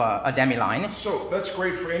only, or a demi line. So that's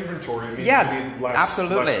great for inventory. It means yes, you need less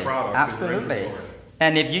absolutely, product absolutely. in your inventory.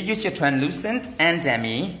 And if you use your translucent and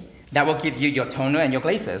demi, that will give you your toner and your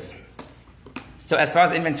glazes. So as far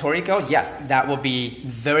as inventory goes, yes, that will be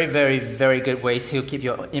very, very, very good way to keep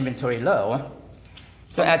your inventory low.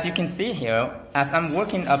 So as you can see here, as I'm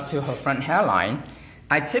working up to her front hairline,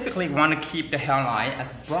 I typically want to keep the hairline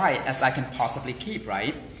as bright as I can possibly keep,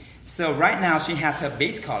 right? So right now she has her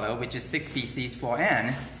base color, which is 6BC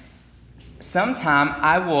 4N. sometimes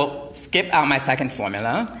I will skip out my second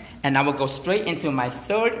formula and I will go straight into my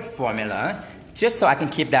third formula just so I can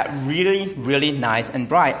keep that really, really nice and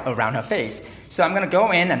bright around her face. So I'm going to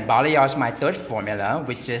go in and balayage my third formula,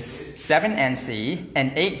 which is 7NC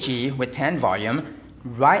and 8G with 10 volume,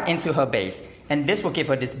 right into her base. And this will give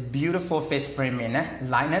her this beautiful face framing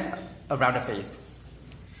lightness around her face.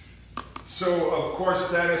 So, of course,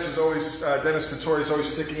 Dennis Couture is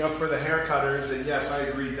always sticking up for the hair cutters, and yes, I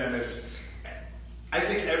agree, Dennis. I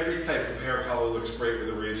think every type of hair color looks great with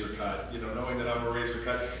a razor cut. You know, knowing that I'm a razor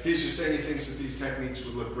cut, he's just saying he thinks that these techniques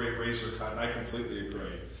would look great razor cut, and I completely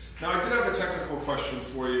agree. Now, I did have a technical question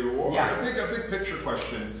for you, or yes. a big picture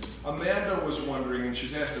question. Amanda was wondering, and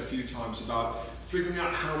she's asked a few times, about figuring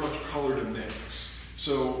out how much color to mix.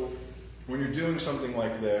 So, when you're doing something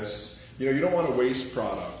like this, you know, you don't want to waste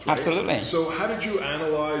product, right? Absolutely. So how did you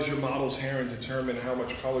analyze your model's hair and determine how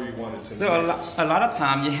much color you wanted to mix? So a lot of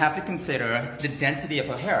time you have to consider the density of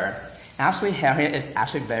her hair. Actually, her hair is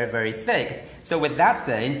actually very, very thick. So with that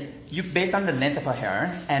said, you based on the length of her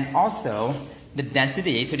hair and also the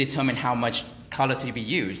density to determine how much color to be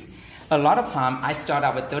used. A lot of time I start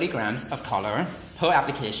out with 30 grams of color per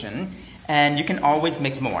application, and you can always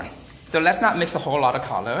mix more. So let's not mix a whole lot of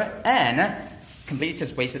color and completely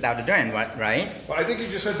just waste it out the drain, right? Well, I think you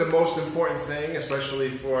just said the most important thing, especially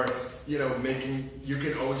for, you know, you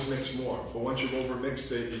can always mix more. But once you've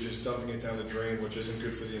over-mixed it, you're just dumping it down the drain, which isn't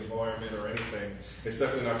good for the environment or anything. It's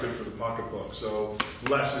definitely not good for the pocketbook. So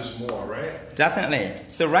less is more, right? Definitely.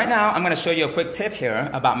 So right now, I'm going to show you a quick tip here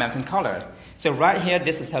about melting color. So right here,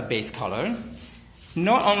 this is her base color.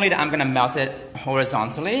 Not only that I'm going to melt it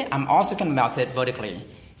horizontally, I'm also going to melt it vertically.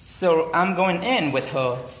 So I'm going in with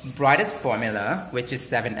her brightest formula, which is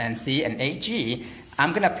 7NC and 8G. I'm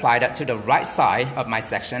going to apply that to the right side of my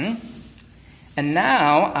section. And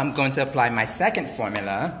now I'm going to apply my second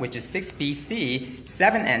formula, which is 6BC,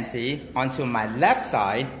 7NC, onto my left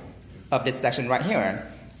side of this section right here.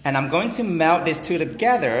 And I'm going to melt these two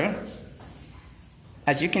together.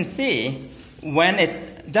 As you can see, when it's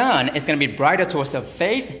done, it's going to be brighter towards her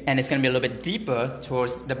face, and it's going to be a little bit deeper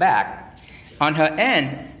towards the back. On her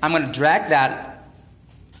ends, I'm going to drag that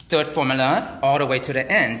third formula all the way to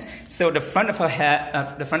the ends. So the front of her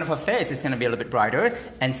hair, the front of her face is going to be a little bit brighter,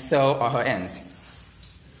 and so are her ends.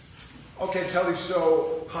 Okay, Kelly,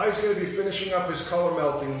 so Hai's going to be finishing up his color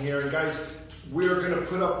melting here. And guys, we're going to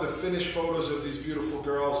put up the finished photos of these beautiful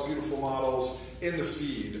girls, beautiful models, in the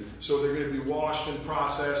feed. So they're going to be washed and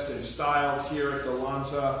processed and styled here at the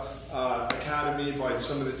Lanza Academy by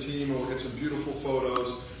some of the team, and we'll get some beautiful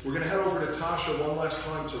photos. We're going to head over to Tasha one last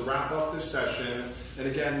time to wrap up this session. And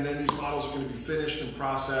again, then these models are going to be finished and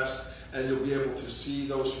processed, and you'll be able to see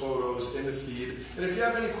those photos in the feed. And if you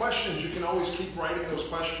have any questions, you can always keep writing those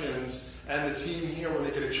questions, and the team here, when they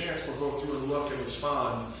get a chance, they'll go through and look and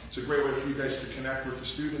respond. It's a great way for you guys to connect with the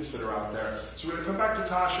students that are out there. So we're going to come back to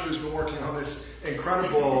Tasha, who's been working on this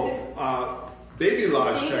incredible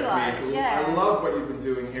Babylage technique. Yeah. I love what you've been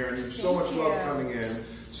doing here, and you have so much love coming in.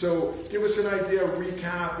 So give us an idea,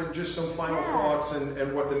 recap, and just some final thoughts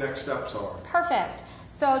and what the next steps are. Perfect.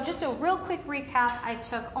 So just a real quick recap, I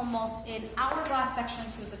took almost an hourglass section,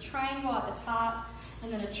 so there's a triangle at the top,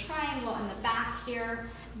 and then a triangle in the back here.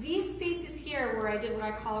 These spaces here where I did what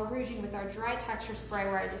I call a rouging with our dry texture spray,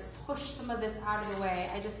 where I just pushed some of this out of the way.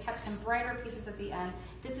 I just kept some brighter pieces at the end.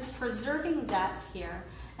 This is preserving depth here.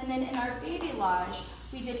 And then in our Babylage,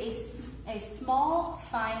 we did a small,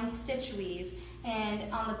 fine stitch weave,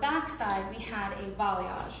 and on the back side, we had a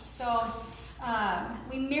balayage. So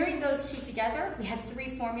we married those two together. We had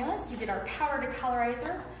 3 formulas. We did our powder to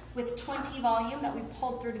colorizer with 20 volume that we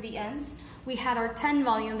pulled through to the ends. We had our 10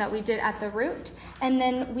 volume that we did at the root. And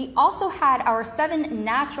then we also had our 7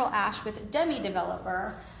 natural ash with demi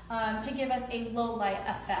developer to give us a low light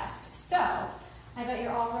effect. So I bet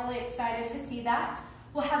you're all really excited to see that.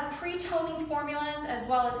 We'll have pre-toning formulas as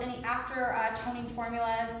well as any after toning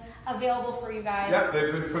formulas available for you guys. Yeah,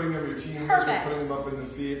 they've been putting them in your team. They're putting them up in the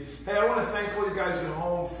feed. Hey, I want to thank all you guys at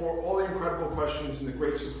home for all the incredible questions and the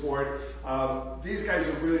great support. These guys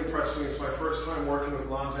have really impressed me. It's my first time working with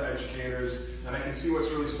Lanza educators, and I can see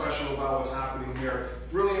what's really special about what's happening here.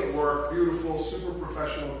 Brilliant work, beautiful, super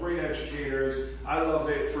professional, great educators. I love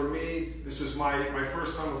it. For me, this was my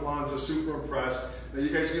first time with Lanza, super impressed. Now you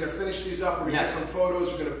guys are going to finish these up. We're going to get some photos.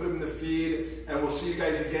 We're going to put them in the feed. And we'll see you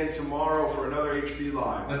guys again tomorrow for another HB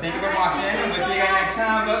Live. Well, thank you for watching. And we'll see you guys next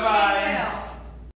time. Bye-bye.